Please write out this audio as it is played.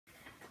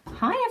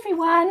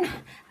everyone.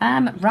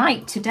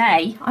 Right,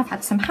 today I've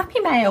had some happy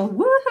mail.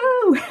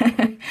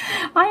 Woohoo!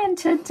 I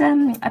entered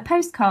a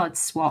postcard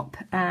swap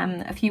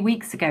a few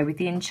weeks ago with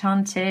the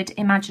Enchanted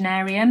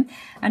Imaginarium,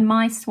 and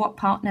my swap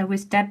partner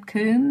was Deb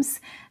Coombs,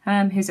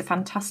 who's a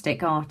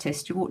fantastic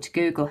artist. You ought to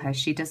Google her,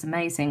 she does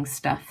amazing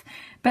stuff.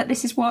 But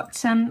this is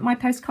what my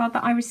postcard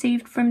that I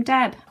received from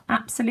Deb.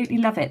 Absolutely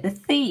love it. The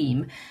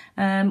theme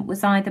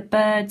was either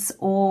birds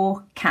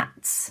or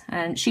cats,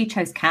 and she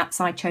chose cats,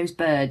 I chose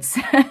birds.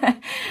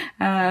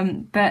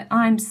 But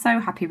I'm so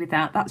happy with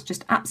that. That's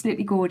just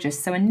absolutely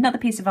gorgeous. So another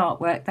piece of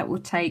artwork that will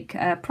take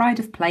pride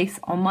of place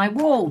on my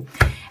wall.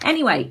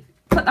 Anyway,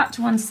 put that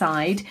to one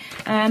side.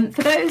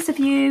 For those of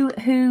you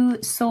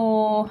who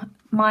saw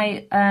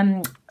my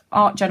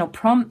art journal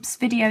prompts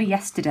video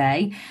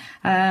yesterday,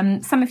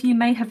 some of you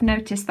may have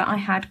noticed that I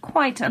had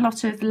quite a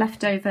lot of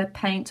leftover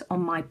paint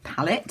on my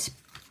palette.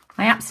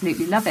 I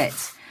absolutely love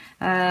it.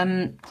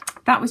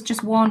 That was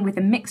just one with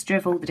a mixture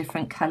of all the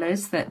different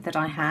colours that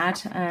I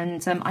had,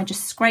 and I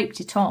just scraped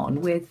it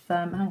on with,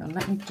 hang on,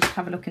 let me just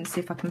have a look and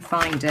see if I can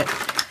find it.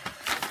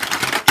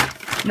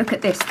 Look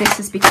at this, this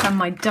has become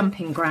my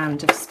dumping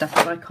ground of stuff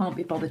that I can't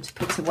be bothered to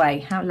put away.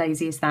 How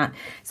lazy is that?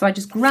 So I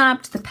just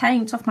grabbed the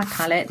paint off my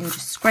palette and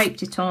just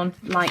scraped it on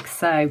like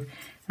so.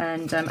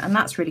 And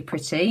that's really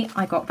pretty.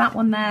 I got that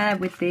one there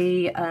with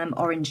the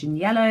orange and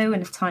yellow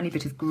and a tiny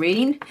bit of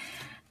green.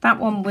 That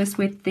one was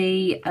with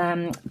the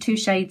two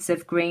shades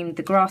of green,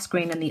 the grass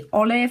green and the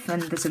olive,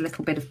 and there's a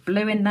little bit of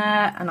blue in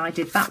there. And I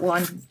did that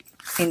one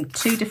in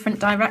two different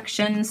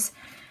directions.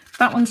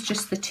 That one's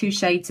just the two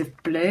shades of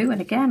blue,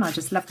 and again I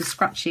just love the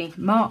scratchy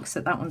marks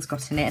that one's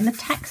got in it, and the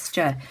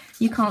texture,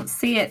 you can't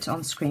see it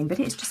on screen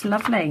but it's just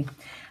lovely.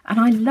 And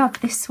I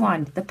love this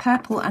one, the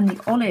purple and the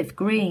olive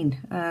green.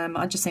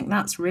 I just think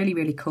that's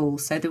really cool.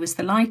 So there was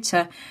the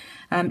lighter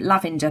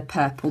lavender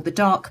purple, the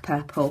dark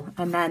purple,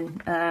 and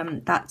then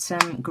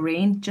that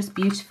green, just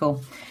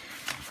beautiful.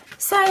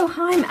 So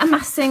I'm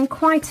amassing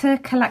quite a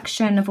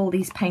collection of all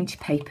these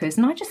painted papers,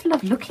 and I just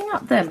love looking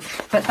at them,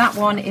 but that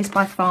one is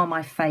by far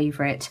my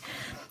favourite.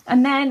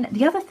 And then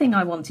the other thing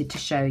I wanted to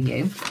show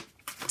you,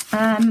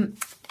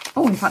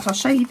 oh, in fact, I'll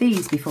show you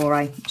these before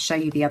I show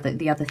you the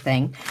other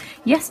thing.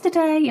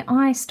 Yesterday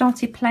I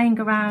started playing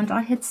around.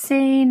 I had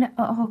seen,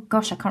 oh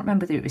gosh, I can't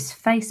remember whether it was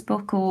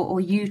Facebook or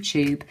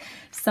YouTube,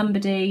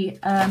 somebody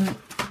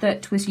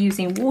that was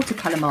using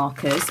watercolour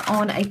markers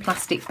on a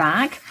plastic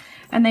bag.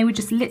 And they were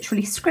just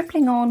literally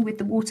scribbling on with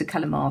the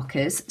watercolour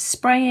markers,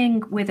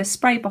 spraying with a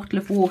spray bottle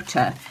of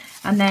water,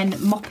 and then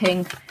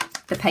mopping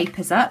the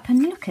papers up.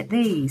 And look at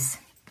these.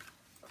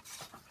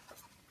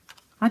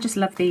 I just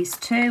love these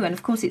too. And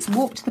of course it's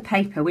warped the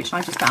paper, which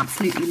I just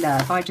absolutely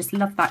love. I just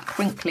love that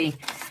crinkly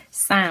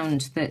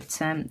sound that,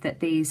 that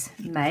these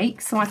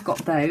make. So I've got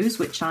those,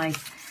 which I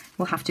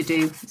will have to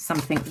do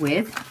something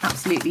with.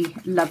 Absolutely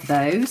love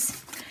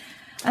those.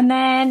 And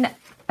then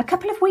a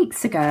couple of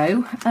weeks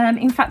ago,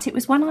 in fact, it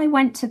was when I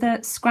went to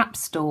the scrap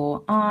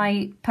store,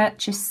 I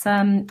purchased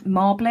some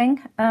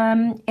marbling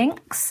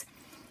inks,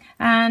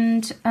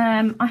 and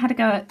I had to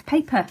go at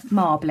paper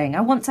marbling.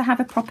 I want to have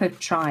a proper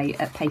try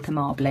at paper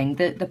marbling,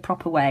 the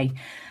proper way,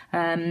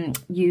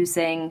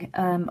 using,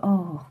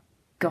 oh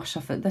gosh,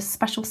 the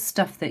special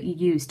stuff that you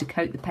use to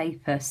coat the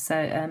paper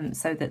so,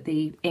 so that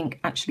the ink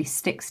actually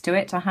sticks to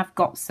it. I have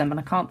got some, and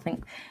I can't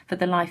think for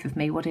the life of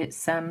me what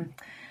it's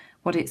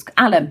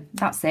alum,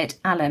 that's it,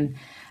 alum.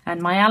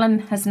 And my alum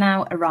has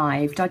now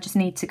arrived. I just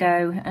need to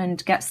go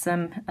and get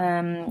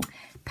some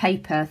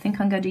paper. I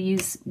think I'm going to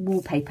use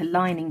wallpaper,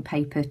 lining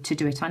paper to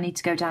do it. I need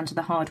to go down to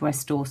the hardware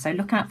store, so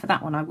look out for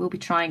that one. I will be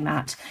trying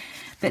that.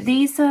 But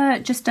these are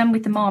just done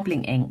with the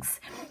marbling inks.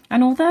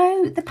 And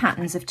although the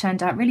patterns have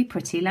turned out really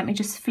pretty, let me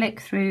just flick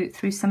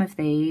through some of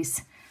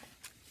these.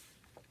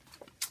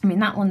 I mean,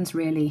 that one's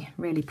really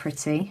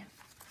pretty.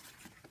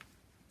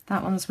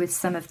 That one's with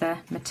some of the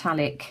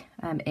metallic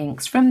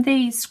inks. From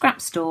the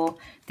scrap store,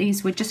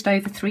 these were just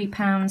over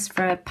 £3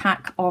 for a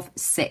pack of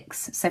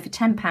 6. So for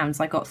 £10,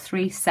 I got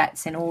 3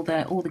 sets in all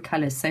the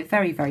colours. So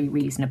very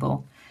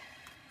reasonable.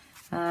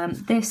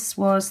 This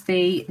was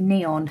the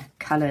neon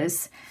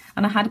colours,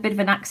 and I had a bit of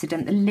an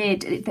accident. The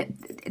lid,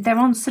 they're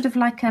on sort of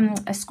like a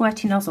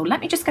squirty nozzle.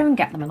 Let me just go and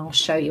get them and I'll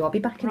show you. I'll be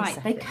back in a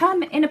second. They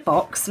come in a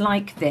box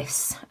like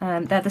this.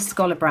 They're the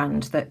Scholar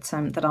brand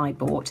that I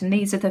bought, and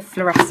these are the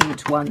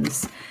fluorescent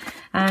ones.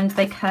 And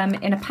they come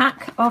in a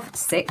pack of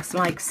 6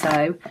 like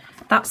so.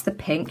 That's the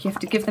pink. You have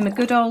to give them a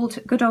good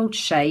old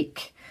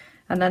shake,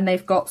 and then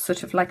they've got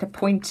sort of like a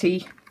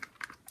pointy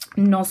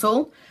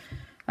nozzle.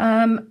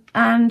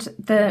 And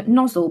the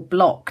nozzle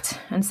blocked,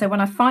 and so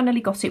when I finally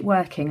got it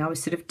working, I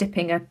was sort of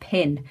dipping a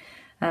pin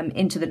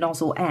into the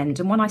nozzle end,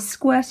 and when I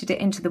squirted it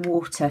into the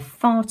water,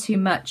 far too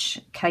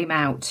much came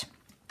out.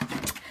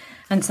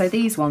 And so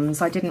these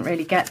ones, I didn't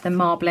really get the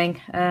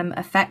marbling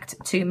effect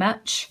too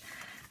much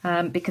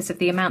because of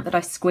the amount that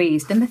I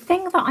squeezed. And the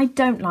thing that I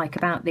don't like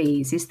about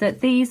these is that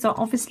these are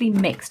obviously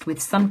mixed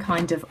with some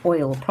kind of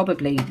oil,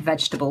 probably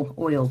vegetable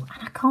oil,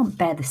 and I can't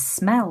bear the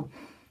smell.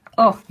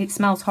 Oh, it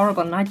smells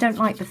horrible, and I don't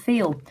like the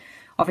feel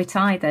of it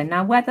either.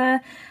 Now,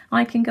 whether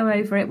I can go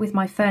over it with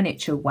my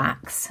furniture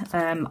wax,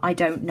 I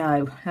don't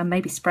know. And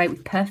maybe spray it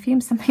with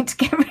perfume, something to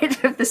get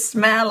rid of the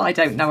smell. I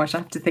don't know. I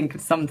shall have to think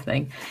of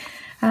something.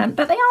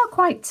 But they are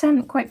quite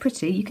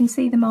pretty. You can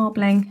see the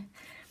marbling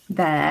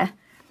there.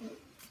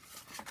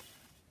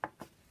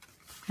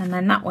 And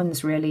then that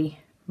one's really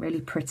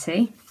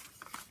pretty.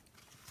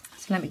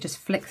 So let me just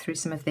flick through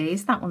some of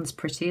these. That one's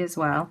pretty as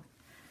well.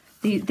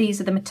 These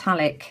are the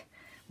metallic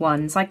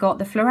ones. I got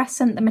the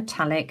fluorescent, the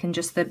metallic, and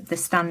just the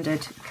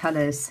standard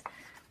colours.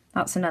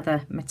 That's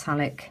another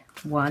metallic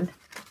one.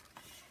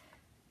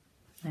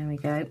 There we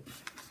go.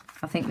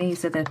 I think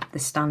these are the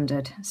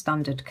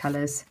standard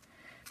colours.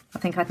 I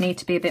think I'd need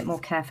to be a bit more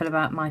careful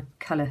about my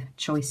colour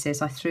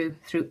choices. I threw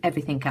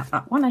everything at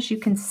that one, as you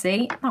can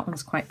see. That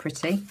one's quite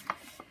pretty.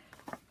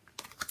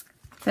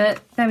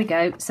 But there we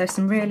go. So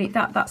some really,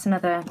 that's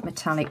another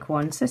metallic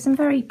one. So some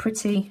very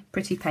pretty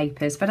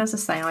papers. But as I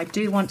say, I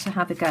do want to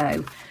have a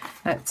go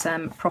at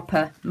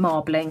proper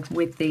marbling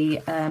with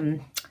the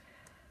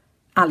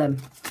alum.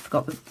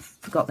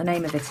 Forgot the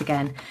name of it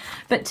again.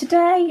 But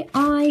today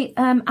I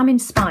am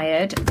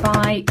inspired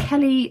by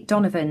Kelly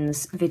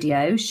Donovan's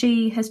video.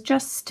 She has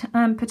just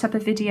put up a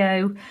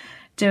video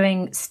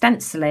doing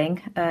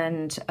stenciling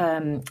and,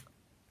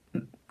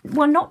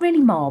 well, not really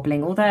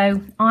marbling,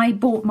 although I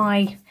bought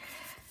my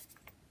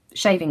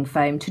shaving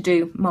foam to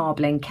do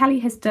marbling. Kelly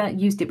has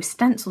used it with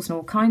stencils and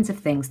all kinds of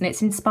things, and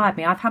it's inspired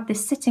me. I've had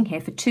this sitting here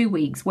for 2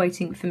 weeks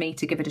waiting for me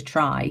to give it a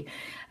try,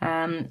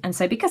 and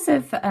so because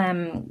of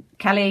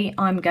Kelly,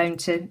 I'm going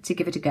to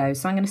give it a go.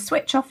 So I'm going to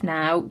switch off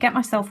now, get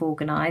myself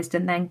organised,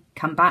 and then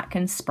come back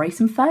and spray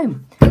some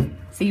foam.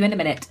 See you in a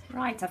minute.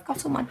 Right, I've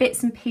got all my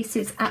bits and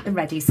pieces at the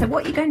ready. So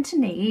what you're going to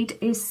need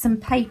is some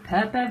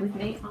paper. Bear with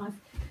me, I've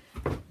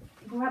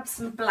grab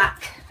some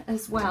black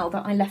as well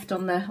that I left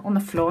on the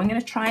floor. I'm going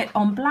to try it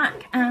on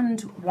black and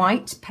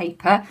white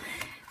paper.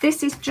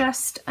 This is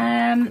just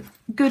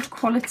good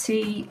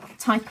quality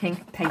typing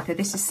paper.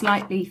 This is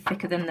slightly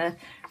thicker than the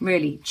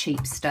really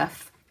cheap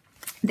stuff.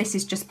 This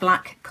is just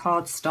black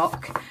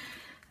cardstock.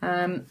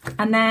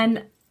 And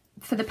then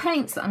for the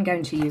paints that I'm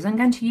going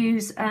to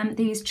use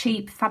these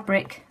cheap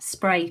fabric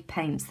spray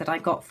paints that I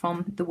got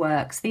from the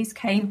works. These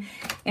came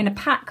in a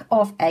pack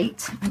of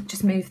 8.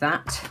 Just move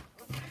that.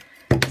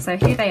 So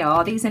here they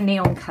are. These are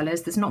neon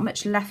colours. There's not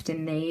much left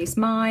in these.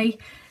 My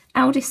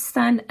eldest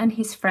son and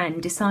his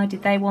friend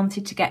decided they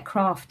wanted to get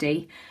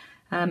crafty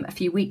a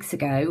few weeks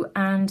ago,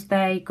 and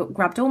they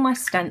grabbed all my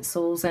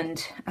stencils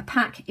and a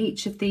pack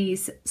each of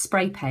these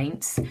spray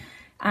paints,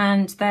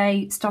 and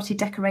they started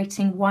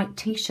decorating white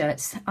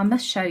t-shirts. I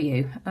must show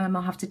you.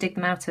 I'll have to dig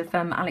them out of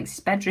Alex's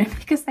bedroom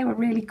because they were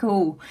really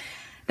cool.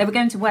 They were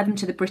going to wear them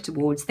to the Brit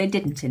Awards. They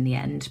didn't in the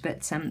end,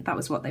 but that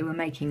was what they were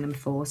making them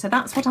for. So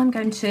that's what I'm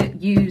going to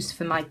use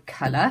for my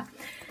colour.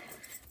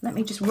 Let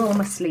me just roll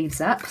my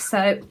sleeves up.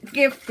 So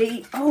give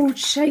the old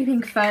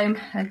shaving foam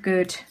a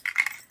good...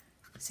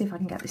 See if I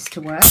can get this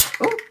to work.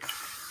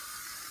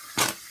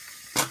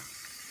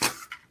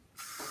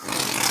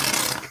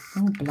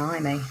 Oh,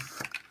 blimey.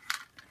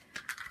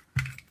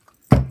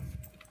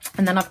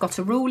 And then I've got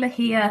a ruler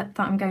here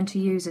that I'm going to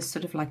use as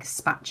sort of like a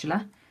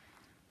spatula.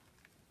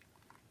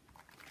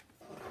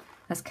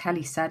 As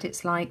Kelly said,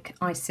 it's like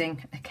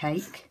icing a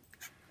cake.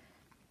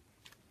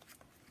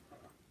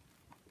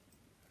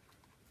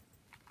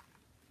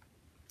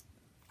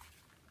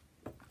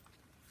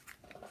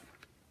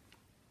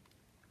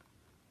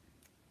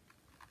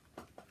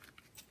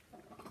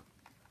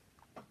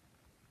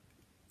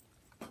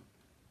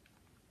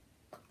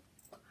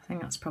 I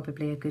think that's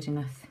probably a good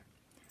enough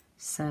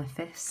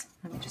surface.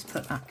 Let me just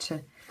put that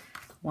to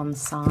one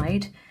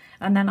side.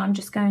 And then I'm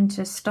just going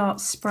to start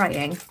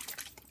spraying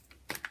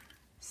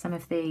some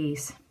of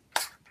these.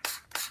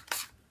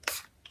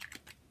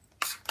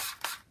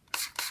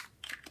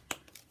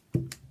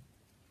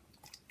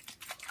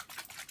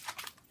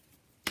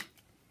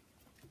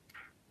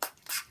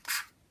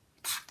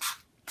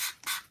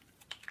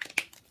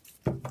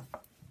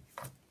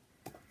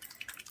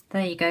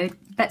 There you go,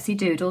 Betsy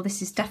Doodle,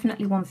 this is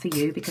definitely one for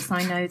you because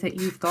I know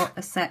that you've got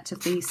a set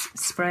of these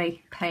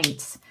spray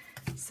paints.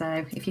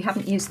 So if you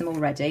haven't used them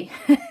already,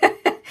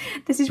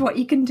 this is what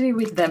you can do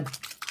with them.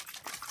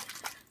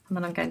 And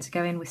then I'm going to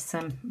go in with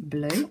some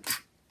blue.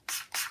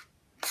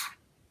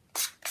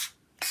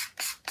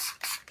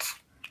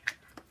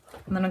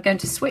 And then I'm going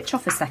to switch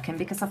off a second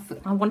because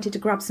I wanted to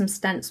grab some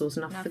stencils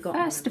and I've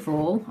forgotten. First of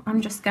all,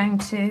 I'm just going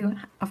to,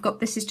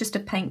 this is just a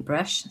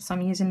paintbrush, so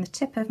I'm using the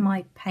tip of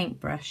my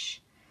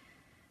paintbrush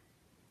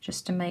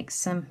just to make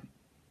some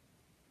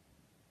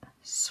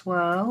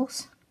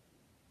swirls.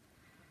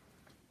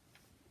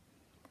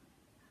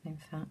 In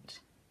fact,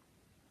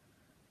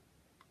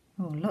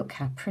 oh, look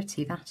how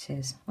pretty that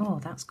is. Oh,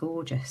 that's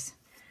gorgeous.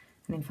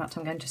 And in fact,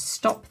 I'm going to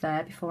stop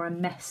there before I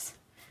mess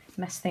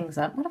things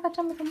up. What have I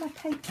done with all my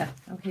paper?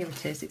 Oh, here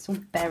it is. It's all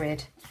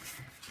buried.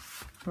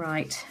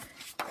 Right.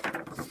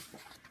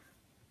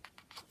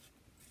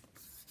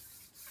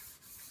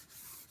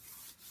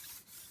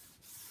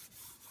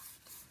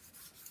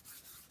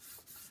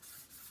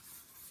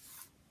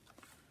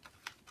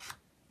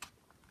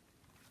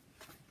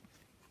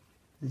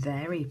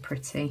 Very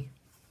pretty.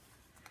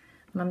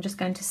 And I'm just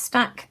going to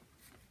stack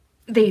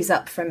these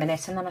up for a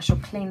minute and then I shall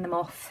clean them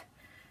off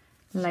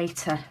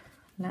later.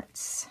 I'm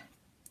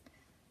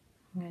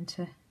going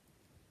to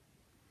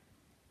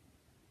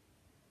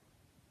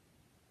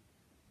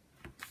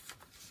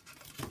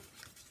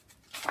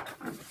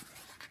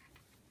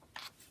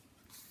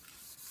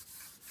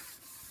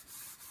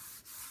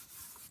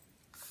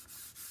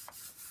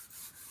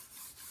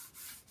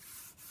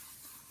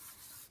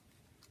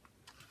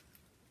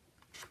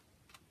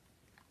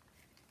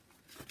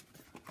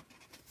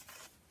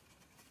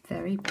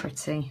very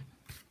pretty.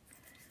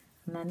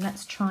 And then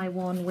let's try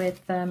one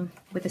with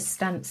a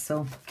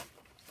stencil.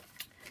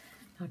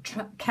 Now,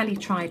 Kelly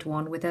tried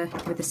one with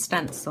a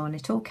stencil and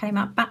it all came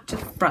out back to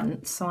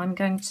front, so I'm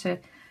going to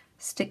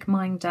stick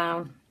mine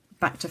down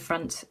back to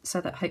front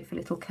so that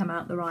hopefully it'll come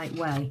out the right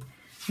way.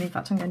 And in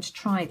fact, I'm going to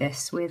try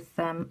this with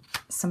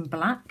some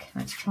black.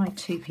 Let's try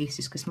 2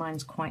 pieces because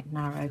mine's quite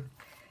narrow.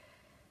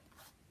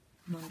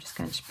 And I'm just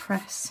going to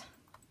press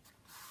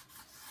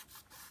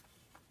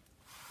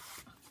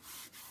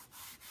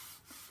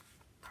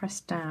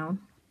down.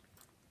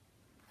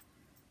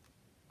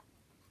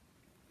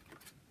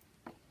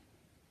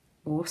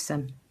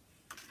 Awesome.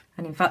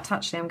 And in fact,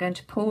 actually, I'm going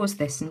to pause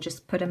this and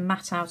just put a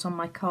mat out on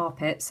my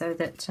carpet so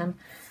that I'm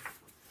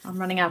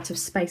running out of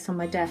space on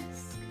my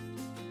desk.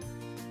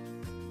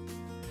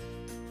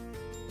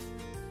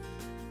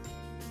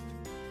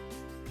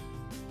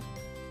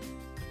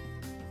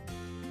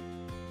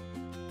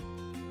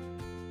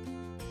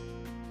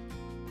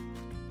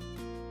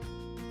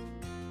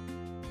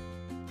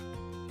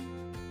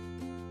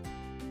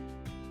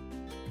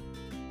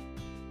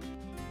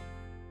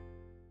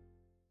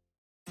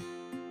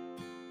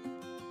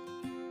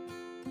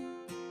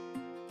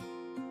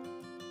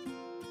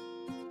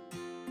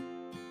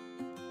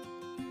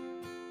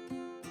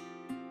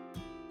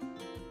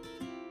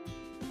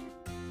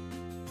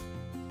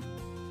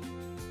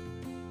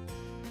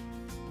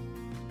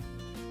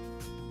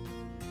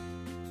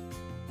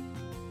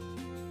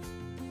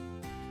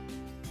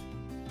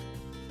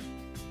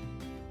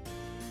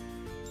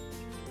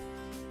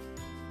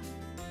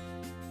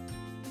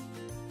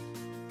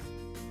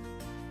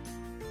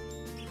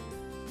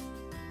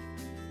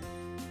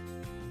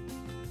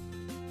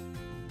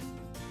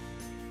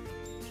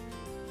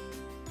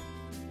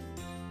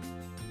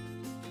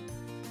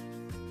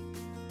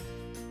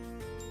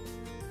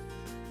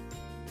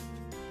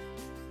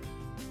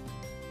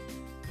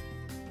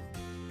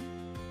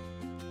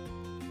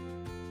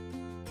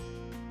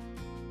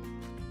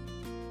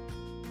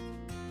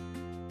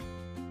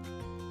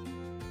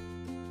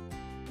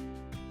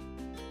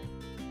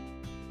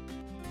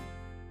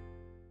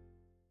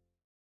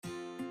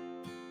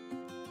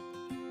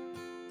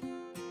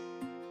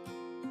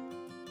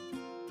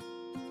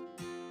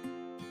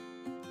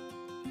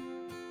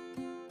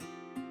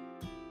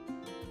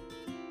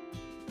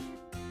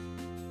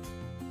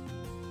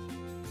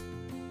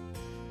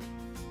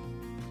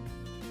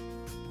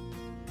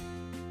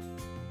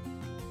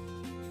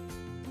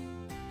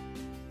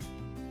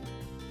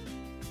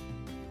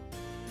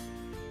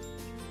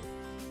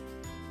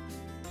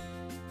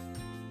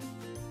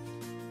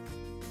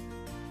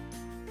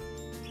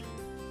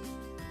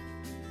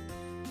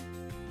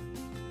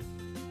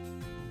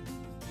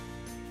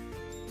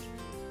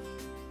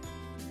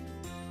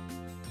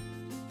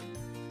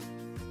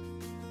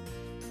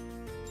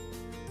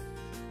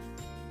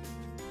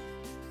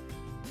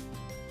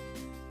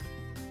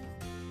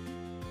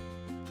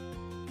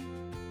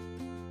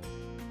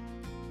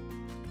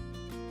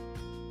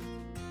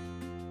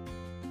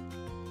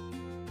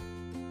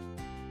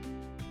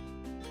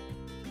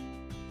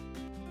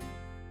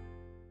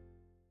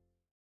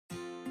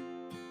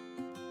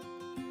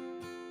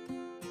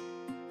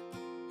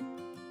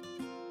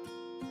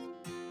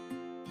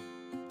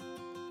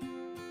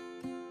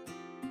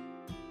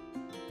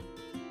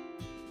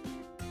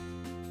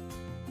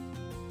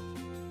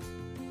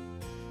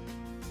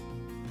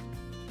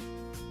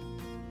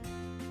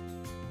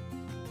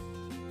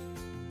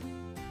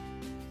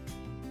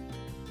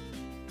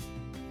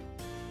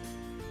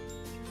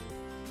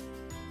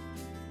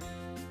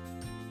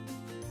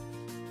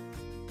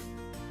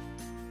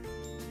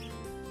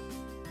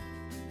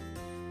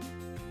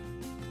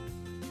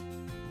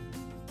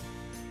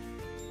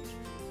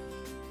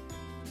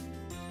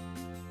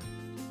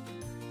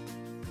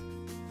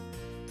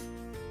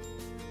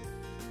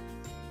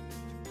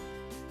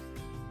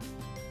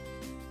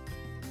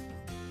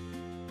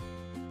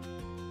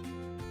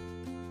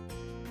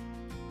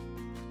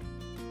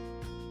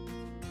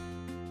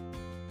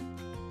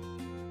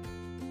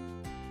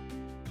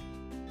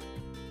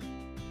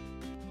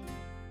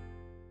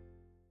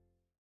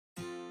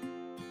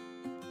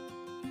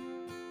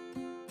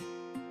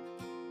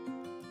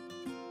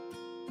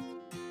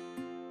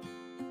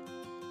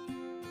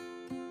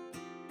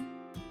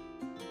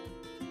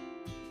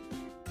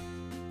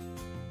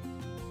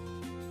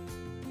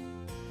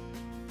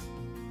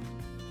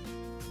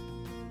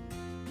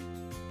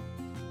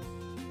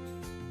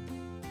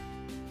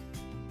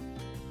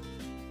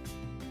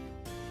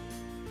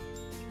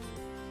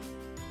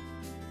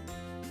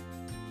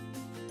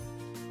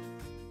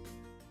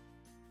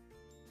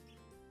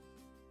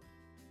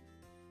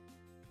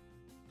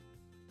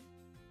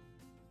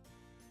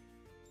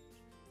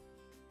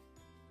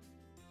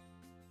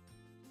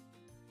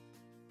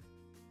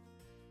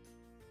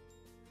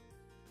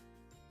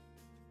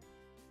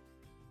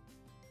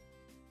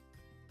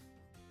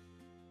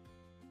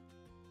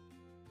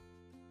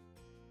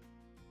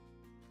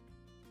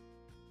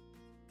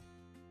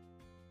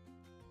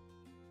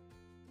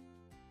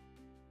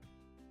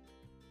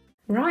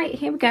 Right,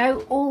 here we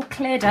go, all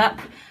cleared up.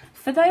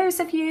 For those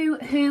of you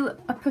who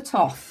are put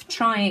off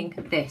trying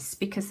this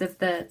because of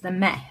the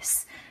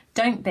mess,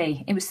 don't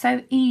be. It was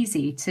so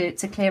easy to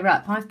clear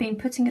up. I've been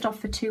putting it off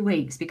for 2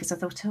 weeks because I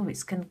thought, oh,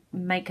 it's going to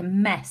make a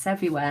mess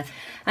everywhere.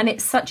 And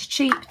it's such a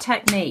cheap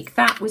technique.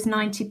 That was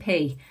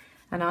 90p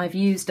and I've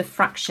used a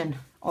fraction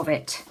of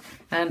it.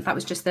 That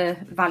was just the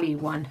value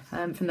one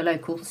from the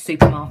local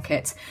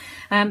supermarket.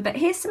 But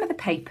here's some of the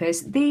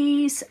papers.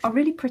 These are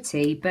really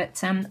pretty,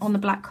 but on the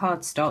black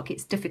cardstock,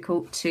 it's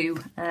difficult to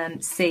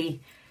see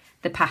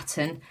the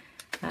pattern.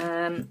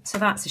 So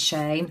that's a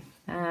shame.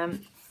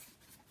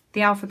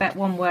 The alphabet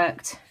one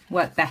worked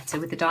better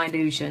with the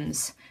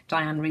Disillusions,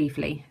 Diane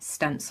Reevely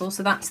stencil.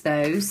 So that's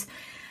those.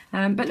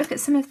 But look at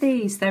some of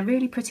these. They're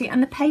really pretty.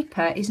 And the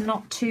paper is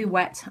not too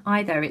wet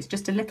either. It's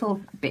just a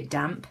little bit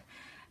damp.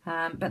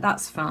 But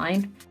that's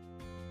fine.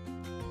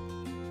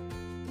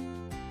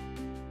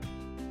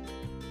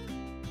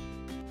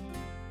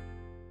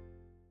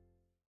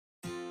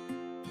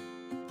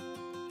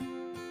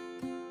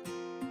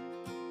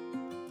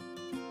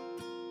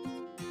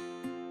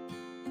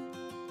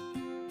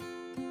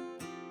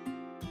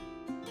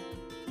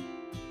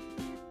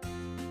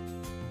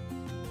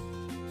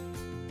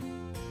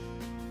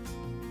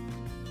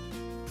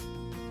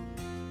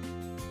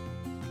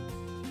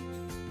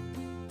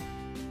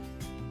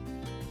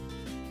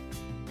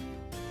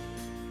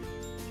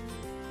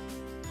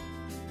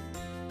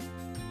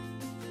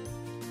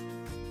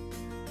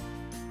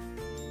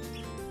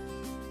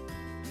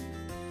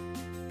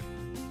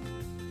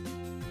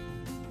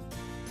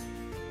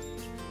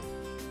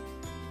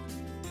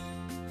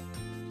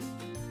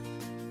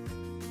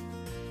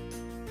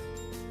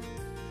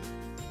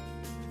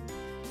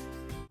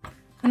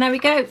 And there we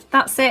go,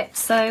 that's it.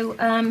 So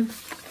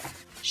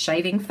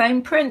shaving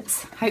foam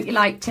prints. Hope you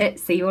liked it.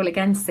 See you all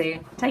again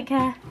soon. Take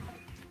care.